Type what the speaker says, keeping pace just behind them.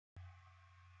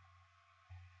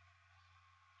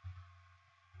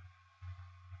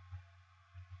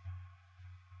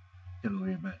Hello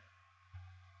everybody,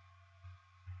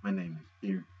 my name is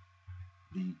Eric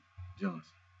D.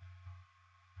 Johnson,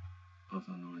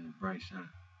 also known as BrightShine.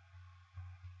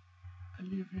 I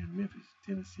live here in Memphis,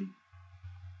 Tennessee,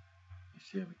 in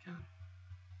Shelby County.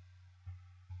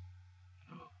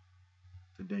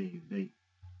 Today's date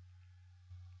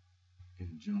is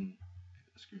July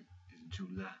the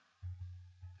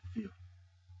 5th,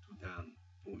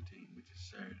 2014, which is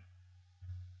Saturday.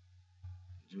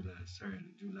 July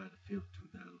the 5th,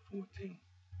 2014.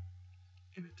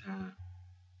 And the time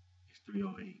is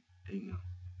 3:08 a.m.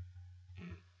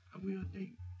 And I will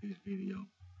date this video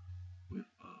with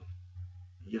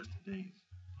yesterday's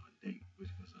date,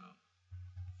 which was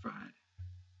Friday,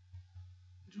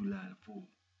 July the 4th,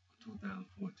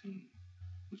 2014,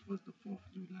 which was the 4th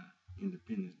of July,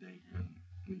 Independence Day here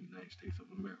in the United States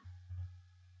of America.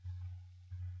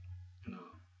 And I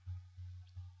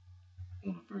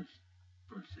want to first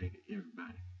say to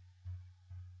everybody,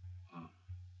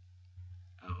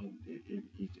 I hope that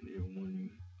each and every one of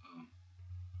you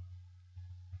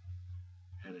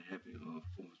had a happy 4th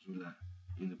of July,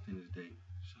 Independence Day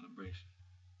celebration,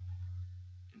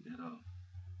 and that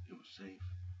it was safe,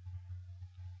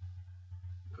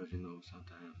 because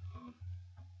sometimes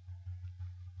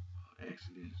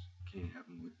accidents can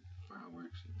happen with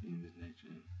fireworks and things of this nature,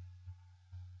 and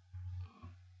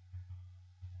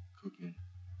cooking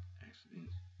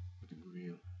accidents with the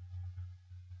grill,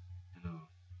 and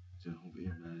just hope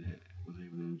everybody that was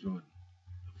able to enjoy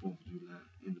the 4th of July,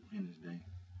 Independence Day,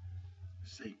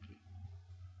 safely.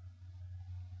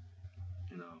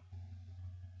 And I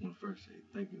want to first say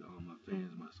thank you to all my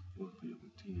fans, my supporters, for your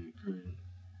continued encouragement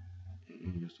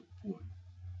and your support.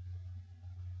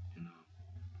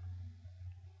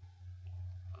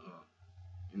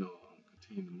 And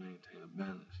continue to maintain a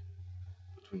balance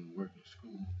between work and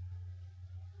school,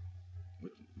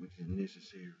 which is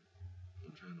necessary.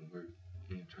 I'm trying to work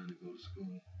and trying to go to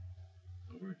school.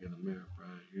 I work at a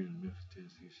Pride here in Memphis,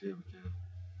 Tennessee, Shelby County,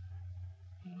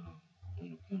 on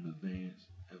the corner of Vance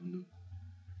Avenue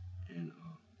and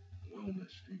Walnut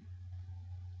Street.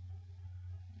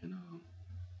 And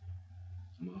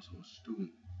I'm also a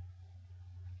student,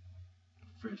 a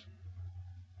freshman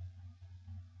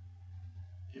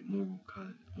at Morrow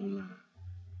College online,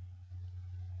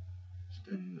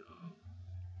 studying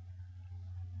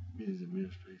business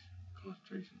administration,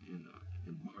 concentration in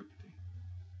marketing.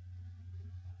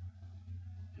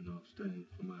 And I'm studying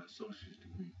for my associate's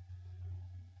degree.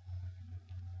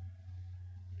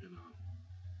 And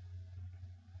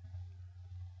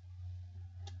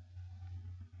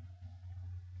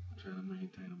I'm trying to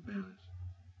maintain a balance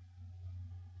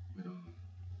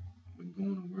with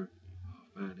going to work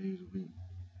 5 days a week,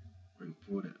 working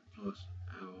 40 plus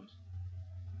hours,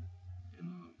 and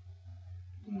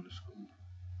going to school,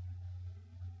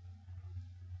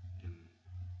 and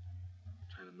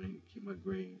trying to keep my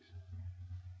grades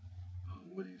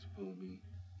what it's supposed to be,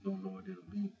 no lower than a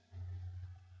B.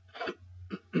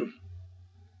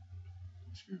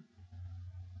 Excuse me.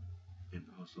 And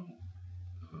also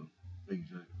making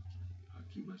sure I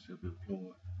keep myself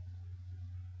employed,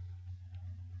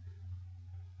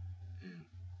 and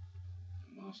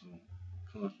I'm also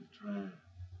constantly trying,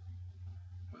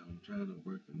 while I'm trying to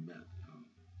work and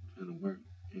trying to work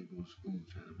and go to school,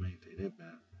 trying to maintain that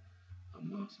balance,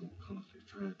 I'm also constantly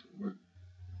trying to work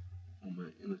on my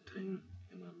entertainment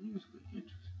and my musical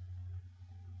interests,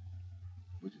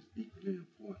 which is equally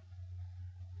important.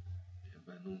 And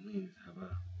by no means have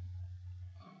I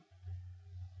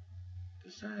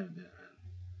decided that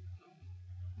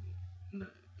I'm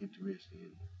not interested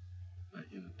in my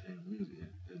entertainment music.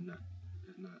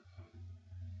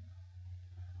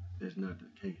 That's not the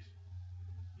case.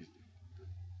 It's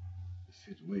the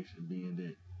situation being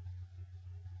that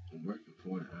I'm working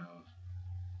 40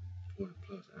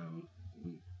 plus hours a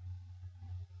week,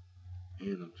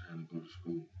 and I'm trying to go to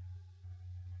school.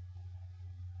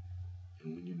 And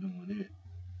when you're doing that,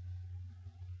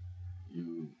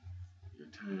 your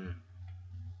time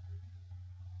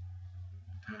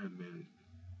management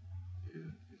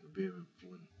is a very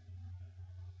important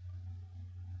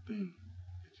thing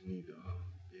that you need to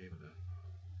be able to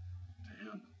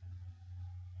handle.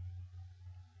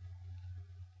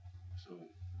 So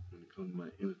when it comes to my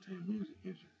entertainment music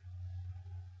interest,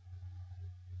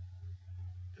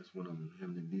 that's what I'm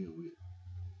having to deal with: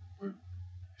 work,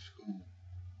 school,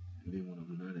 and then when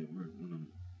I'm not at work, when I'm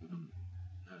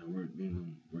not at work, then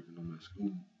I'm working on my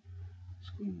school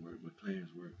work, my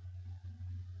class work.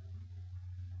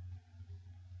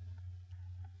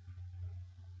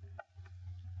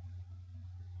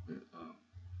 But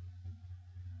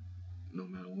no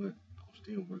matter what, I'm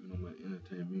still working on my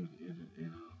entertainment music interest,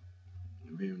 and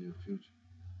the very near future,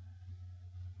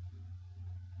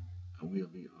 I will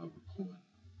be recording,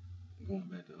 going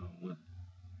back to one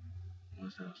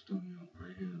South Studio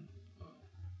right here in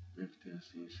Memphis,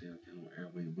 Tennessee, Shell County,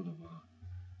 Airway Boulevard,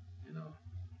 and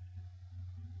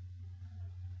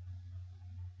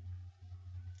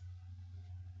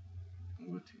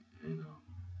and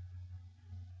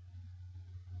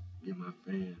give my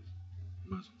fans,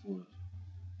 my supporters,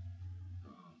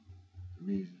 uh, the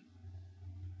reason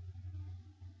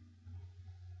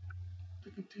to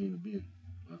continue to be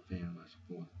my fan, my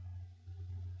supporter.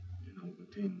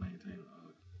 Continue to maintain,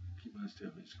 keep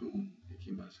myself in school and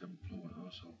keep myself employed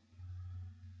also.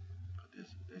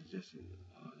 That's just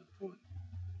important.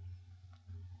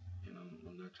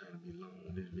 I'm not trying to be long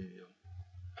on this video.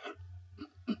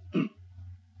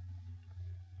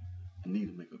 I need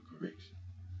to make a correction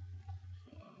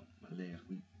for my last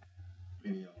week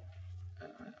video.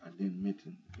 I didn't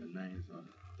mention the names of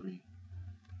the three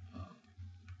uh,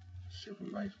 civil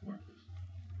rights workers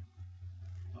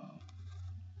uh,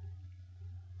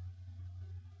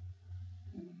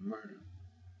 who were murdered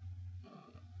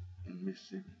in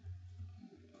Mississippi,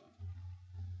 who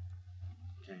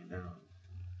came down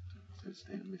to the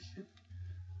state of Mississippi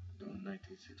during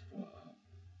 1964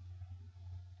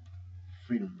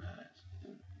 freedom rides.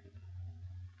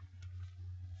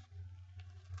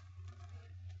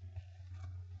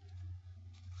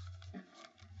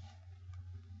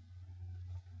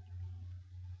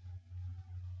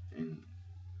 And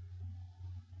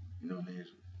last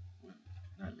week, well,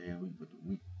 not last week, but the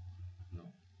week,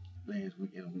 last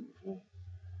week and the week before,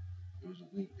 it was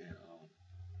a week that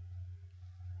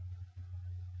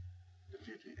the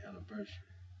 50th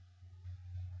anniversary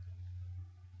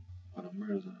of the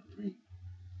murders of the three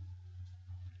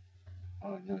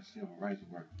young civil rights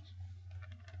workers.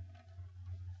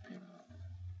 And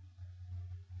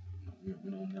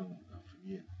we don't never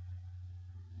forget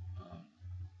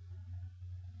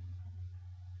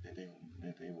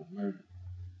that they were murdered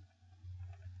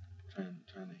trying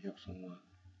to help someone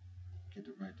get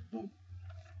the right to vote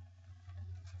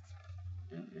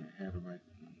and have the right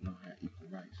to have equal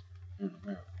rights here in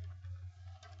America.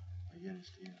 But yet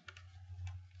still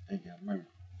they got murdered.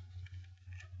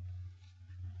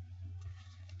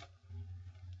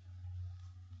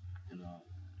 And the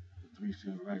three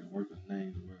civil rights workers'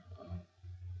 names were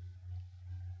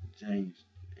James,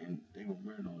 and they were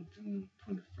murdered on June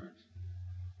 21st,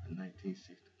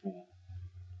 1964.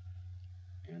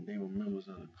 And they were members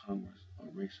of the Congress of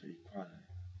Racial Equality.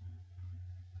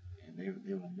 And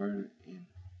they were murdered in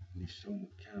Neshoba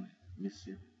County,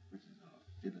 Mississippi, which is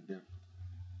Philadelphia,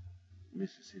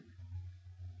 Mississippi.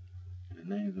 And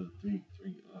the names of the three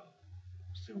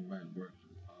civil rights workers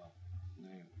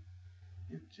names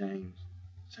is James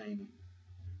Chaney,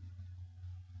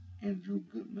 Andrew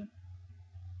Goodman,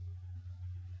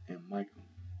 and Michael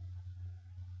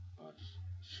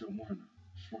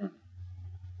Schwerner,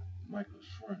 Michael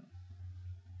Schwerner.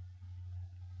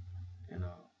 And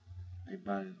their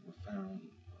bodies were found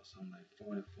something like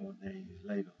 44 days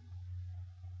later.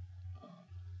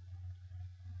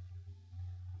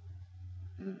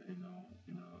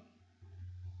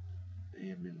 They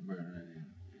had been murdered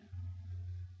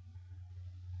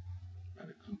by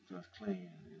the Ku Klux Klan.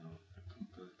 The Ku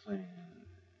Klux Klan.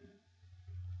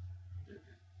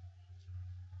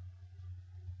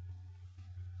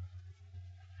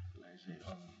 Like I say,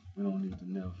 we don't need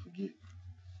to never forget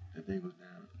that they was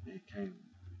down. They came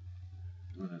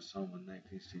during the summer of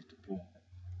 1964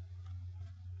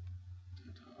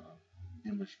 to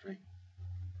demonstrate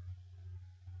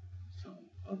so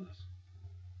others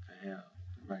can have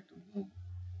the right to vote,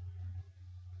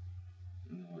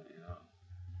 and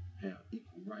have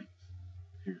equal rights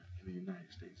here in the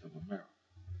United States of America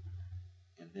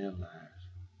in their lives.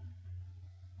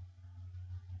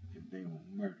 If they were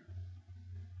murdered,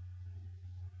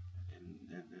 and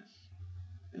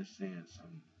that's saying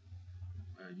something.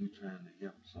 While you trying to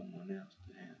help someone else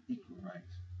to have equal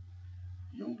rights,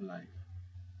 your life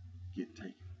get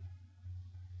taken.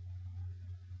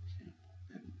 See,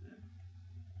 see,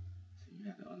 you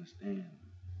have to understand,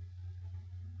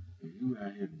 if you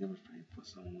out here demonstrating for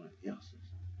someone else's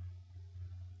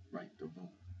right to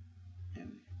vote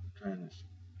and trying to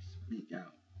speak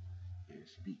out and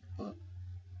speak up,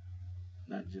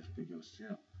 not just for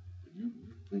yourself, but you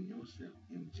putting yourself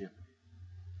in jeopardy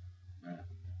by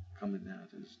coming down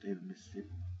to the state of Mississippi,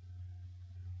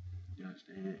 you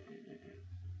understand,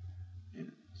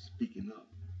 and speaking up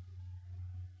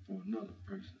for another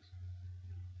person's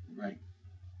right.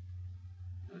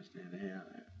 You understand,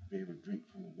 be able to drink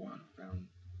from a water fountain,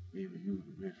 be able to use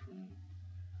the restroom.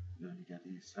 You got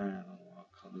these signs on the wall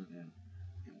colored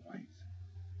in whites.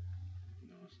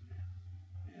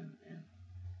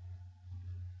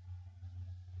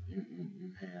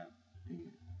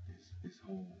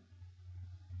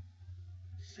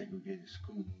 segregated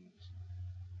schools.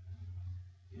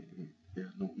 And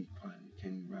there's no equality. You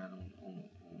can't even ride on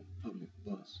a public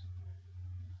bus.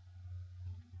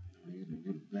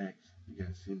 You're the blacks, you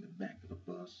gotta sit in the back of the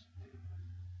bus.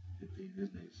 And things this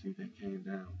day, see, they came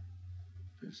down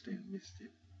to the state of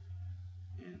Mississippi,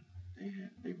 and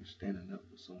they were standing up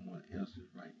for someone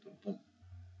else's right to vote,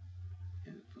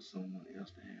 and for someone else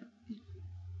to have equal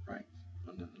rights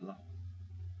under the law.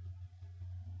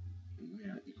 When you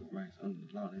have equal rights under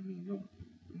the law, that means your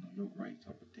rights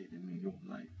are protected. That means your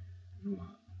life, you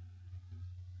are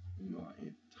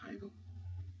entitled.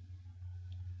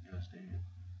 You understand?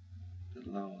 The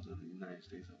laws of the United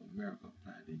States of America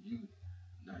apply to you,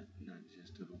 not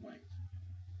just to the whites.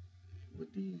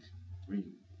 With these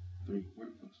three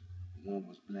workers, one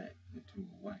was black and two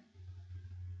were white.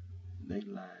 Their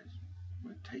lives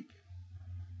were taken.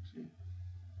 See,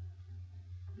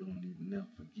 you don't even never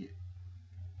forget.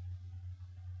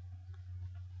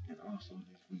 And also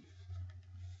this week,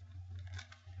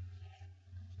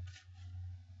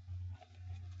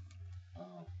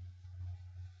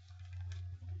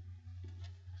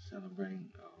 celebrating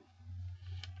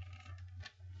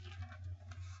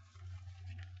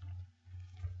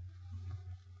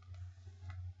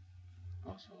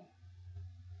also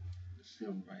the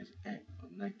Civil Rights Act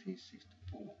of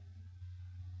 1964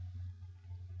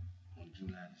 on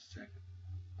July the 2nd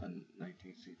of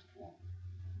 1964.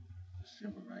 The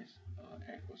Civil Rights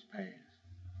Act was passed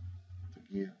to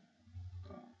give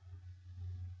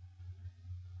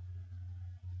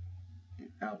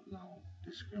it outlawed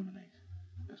discrimination.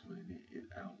 That's what it did. It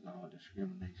outlawed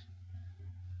discrimination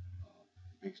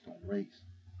based on race,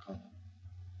 color,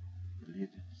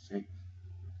 religion, sex,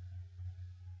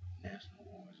 national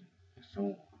origin, and so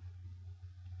on.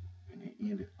 And it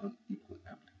ended unequal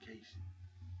application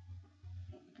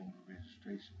of voter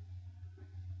registration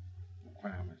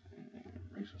requirements and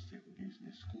racial segregation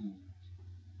in schools,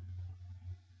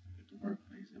 at the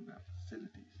workplace, and by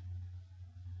facilities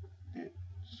that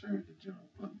serve the general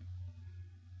public,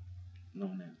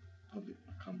 known as public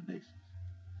accommodations.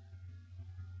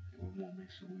 And we want to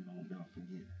make sure we don't never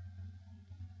forget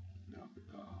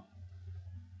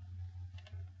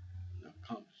the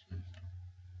accomplishments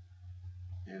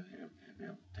that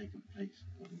have taken place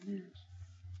over the years,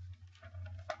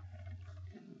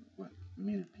 and what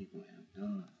many people have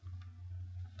done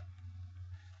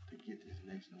to get this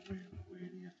nation where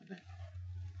it is today.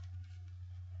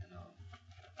 And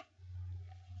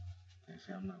like I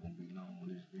say, I'm not going to be long on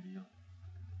this video.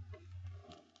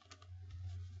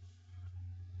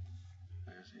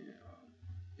 Like I said,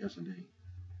 yesterday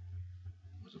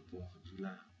was the 4th of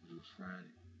July, which was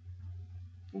Friday.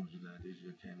 4th of July this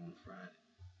year came on Friday.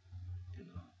 And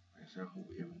like I said, I hope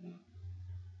everyone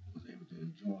was able to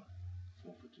enjoy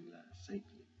 4th of July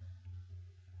safely.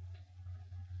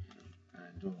 I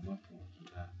enjoyed my 4th of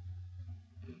July.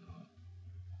 And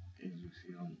as you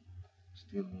see, I'm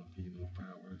still on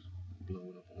fireworks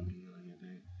blowing up on me on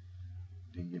anything.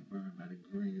 Didn't get burned by the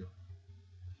grill.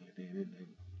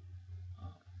 Anything.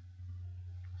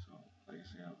 So, like I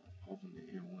said, I'm hoping that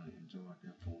everyone enjoyed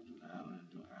their 4th of July.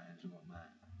 I enjoyed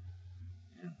mine.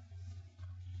 And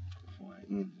before I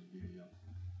end this video,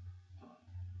 I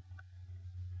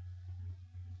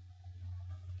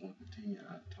want to continue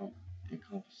our talk and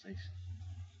conversation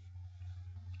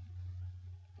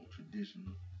on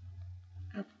traditional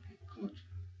African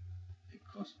culture and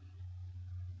customs.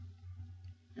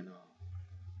 And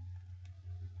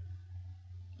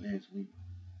last week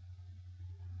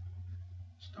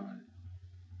started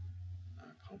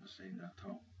our conversation, our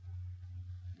talk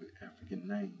with African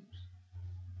names.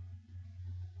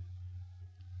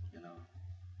 And I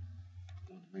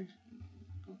want to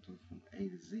go through from A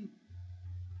to Z.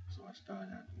 So I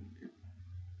started out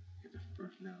at the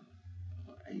first letter,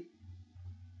 A,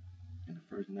 and the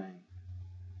first name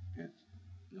that's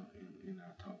in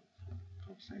our talk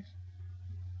conversation.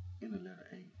 In the letter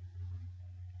A,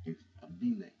 it's a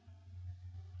B name.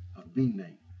 A B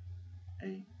name.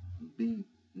 A B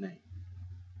name,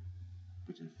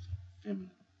 which is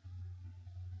feminine,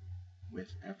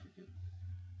 West African,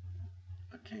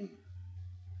 a can.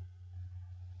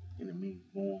 And it means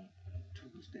born on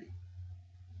Tuesday.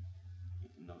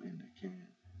 In the can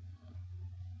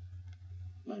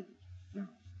language. Now,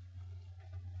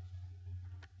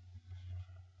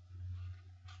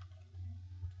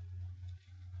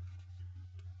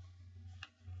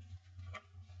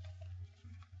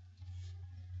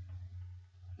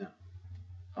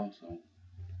 also,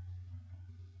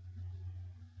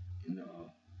 in the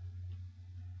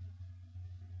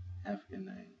African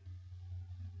name,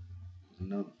 was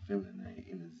another feminine name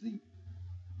in the Z,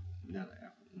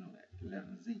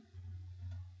 letter Z.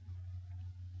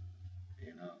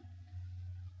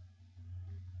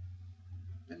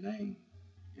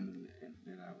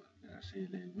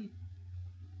 said last week.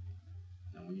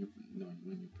 Now, when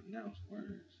you pronounce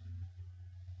words,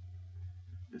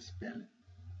 the spelling,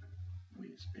 the way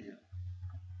it's spelled,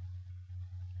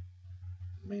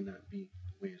 may not be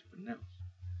the way it's pronounced.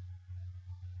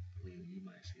 I mean, you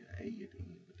might see an A at the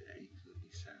end, but the A could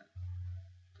be silent.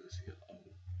 You could see an O,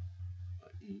 a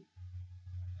E,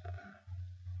 a I,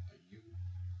 a U.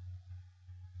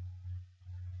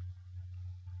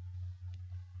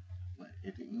 But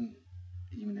at the end,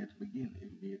 even at the beginning, it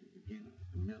could be at the beginning,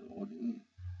 the middle, or the end.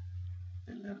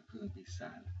 That letter could be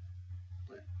silent,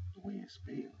 but the way it's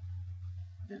spelled,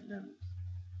 that letter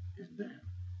is there,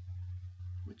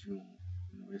 but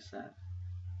it's silent.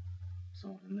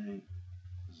 So the name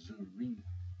Zuri,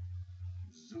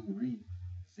 Zuri,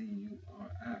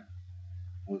 Z-U-R-I,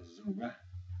 or Zura.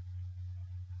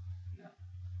 Now,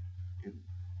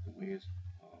 the way it's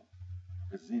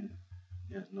presented,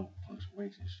 there's no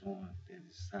punctuation showing that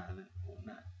it's silent or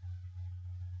not.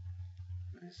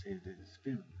 But it says that it's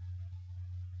feminine.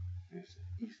 It's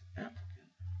East African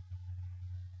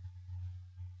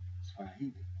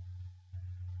Swahili.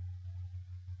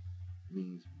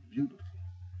 Means beautiful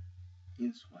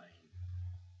in Swahili.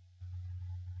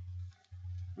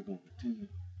 We're going to continue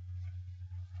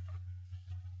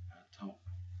our talk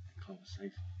and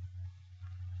conversation,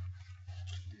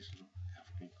 traditional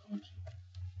African culture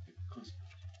and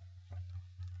customs.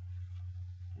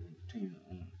 We're going to continue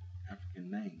on African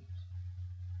names.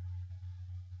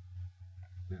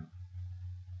 Now,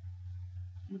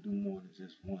 I'm going to do more than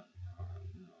just one,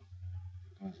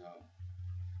 because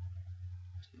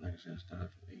like I said, I started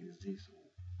from A to Z, so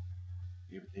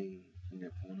everything from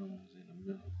that point on is in the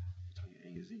middle between A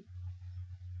and Z.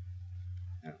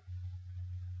 Now,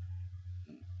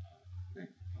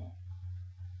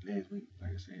 last week,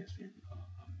 like I said, it said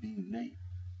a B-nate,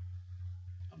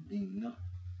 a B-nut.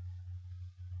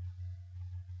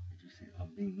 If you say a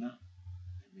B-nut,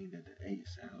 that means that the A is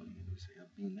silent, and you say a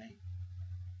B-nate,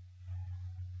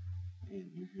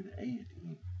 and you hear the A at the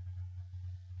end.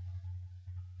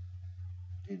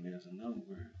 Then there's another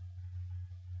word,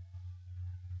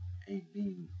 a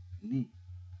B-knee,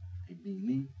 a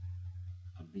B-knee,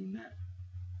 a B-nut.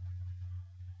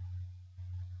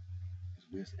 It's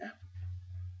West African.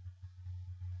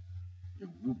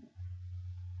 Yoruba,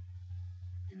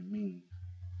 and it means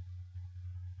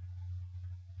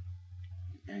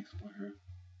we asked for her,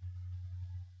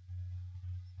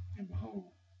 and behold,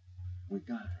 we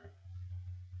got her.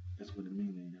 That's what it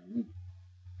means in Yoruba.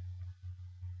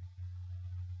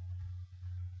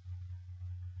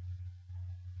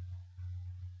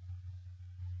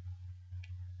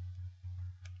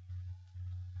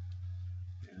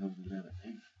 That was the letter A.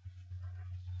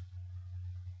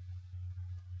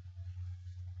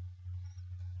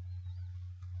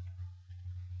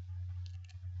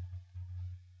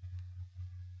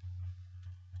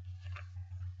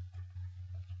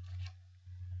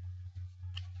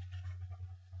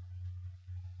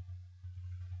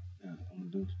 Now I'm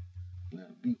gonna do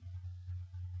letter B.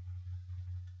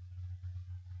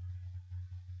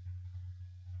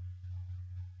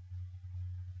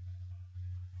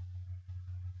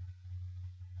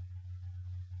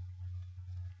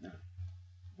 Now,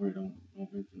 where don't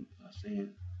be saying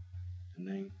the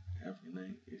name, the African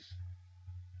name is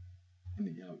in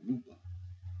the Yoruba.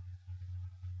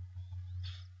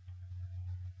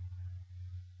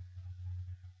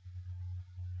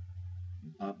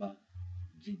 Baba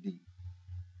GD.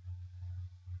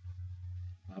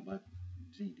 Baba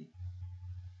GD.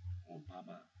 Or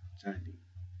Baba Jadi.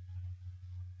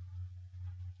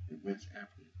 In West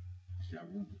Africa, it's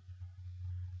Yoruba.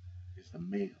 It's a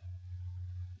male.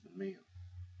 It's a male.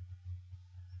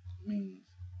 It means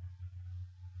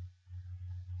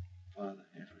father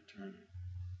has returned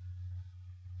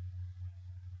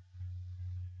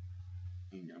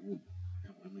in Yoruba.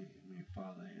 That's what it means. It means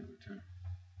father has returned.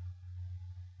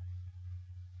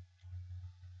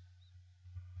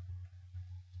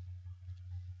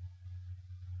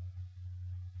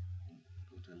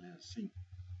 Go to the letter C.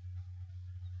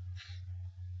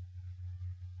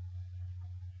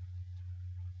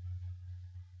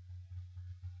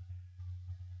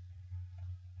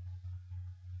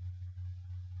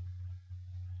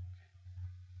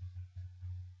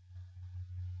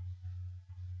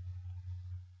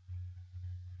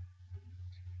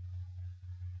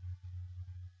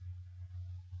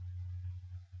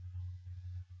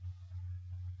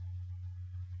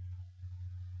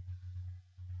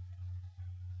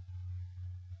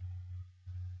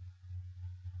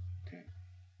 Okay.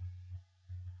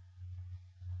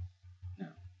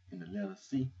 Now, in the letter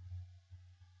C,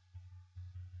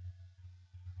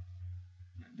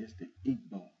 now this the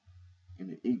Igbo. In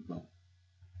the Igbo,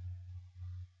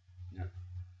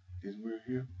 word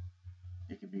here,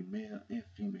 it can be male and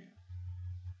female.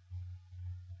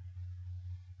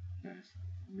 That's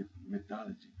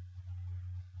mythology.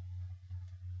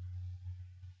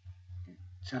 And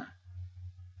cha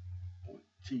or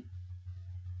chi.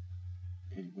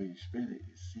 Any way you spell it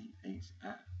is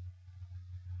C-H-I.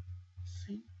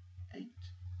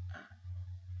 C-H-I.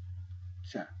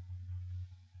 Cha.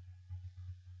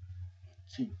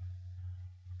 Chi.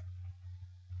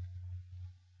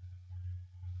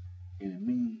 And it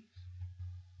means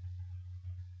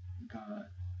God,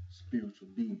 spiritual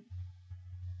being,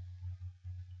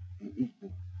 and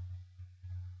equal,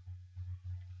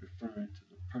 referring to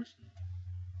the person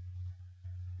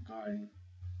guardian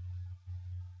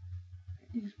that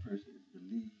each person is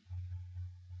believed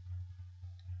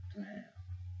to have.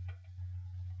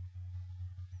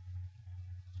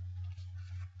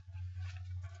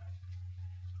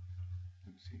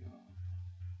 Let me see.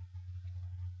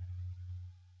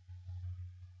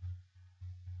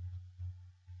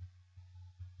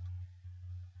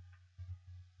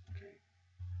 Okay.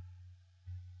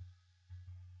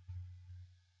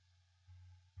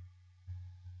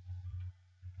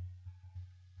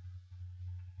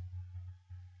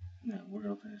 Now, what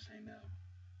I'm going to say now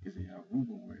is a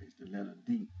Yoruba word. It's the letter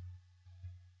D.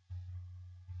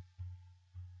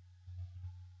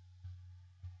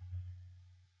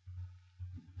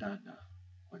 Dada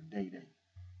or Day Day.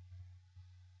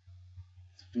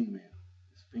 It's female.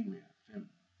 It's female, feminine.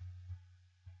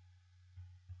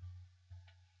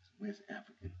 It's West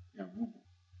African. Yoruba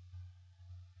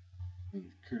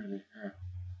means curly hair.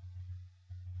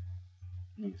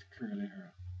 Means curly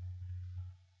hair.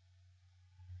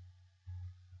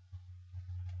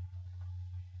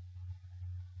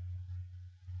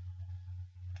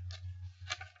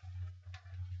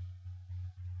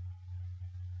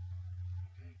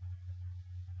 Okay.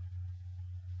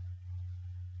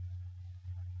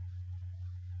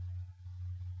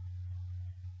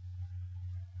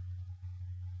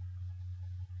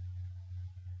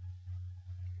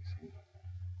 See.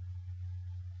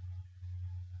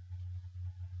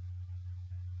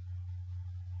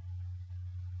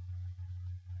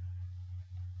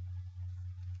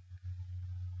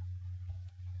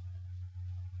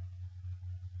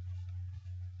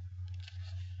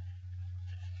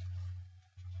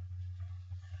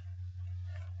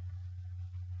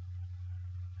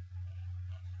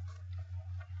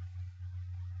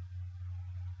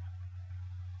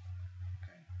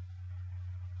 Okay.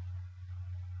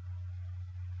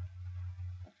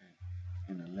 Okay.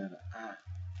 In the letter I,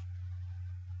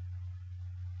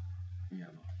 we have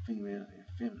a female and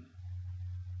feminine.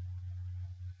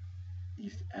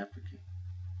 East African.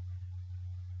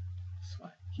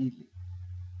 Swahili.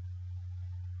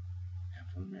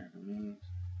 African American means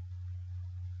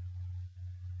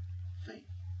faith.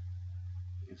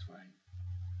 It's right.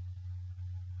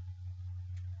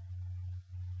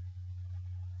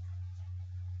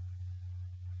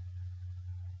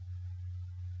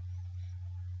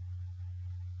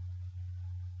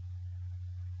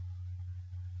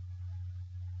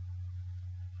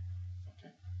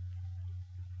 Okay.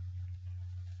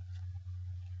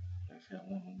 Like I said, I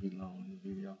won't be long in the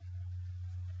video.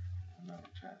 I'm not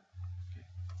gonna try to, okay,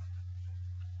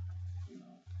 you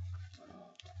know, but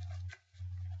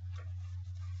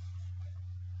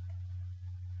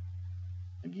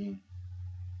again,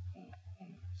 I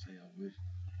want to say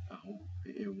I hope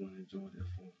that everyone enjoyed their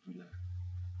 4th of July.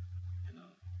 And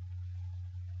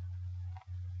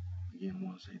again, I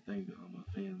want to say thank you to all my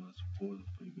fans, my supporters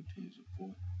for your continued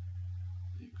support,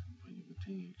 for your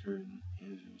continued encouragement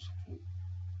and your support.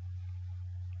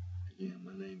 Again,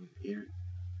 my name is Eric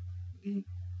D.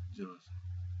 Johnson,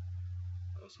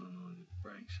 also known as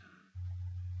BrightShine.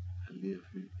 I live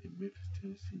here in Memphis,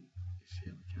 Tennessee, in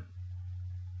Shelby County.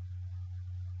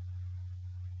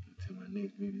 Until my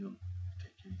next video,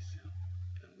 take care of yourself.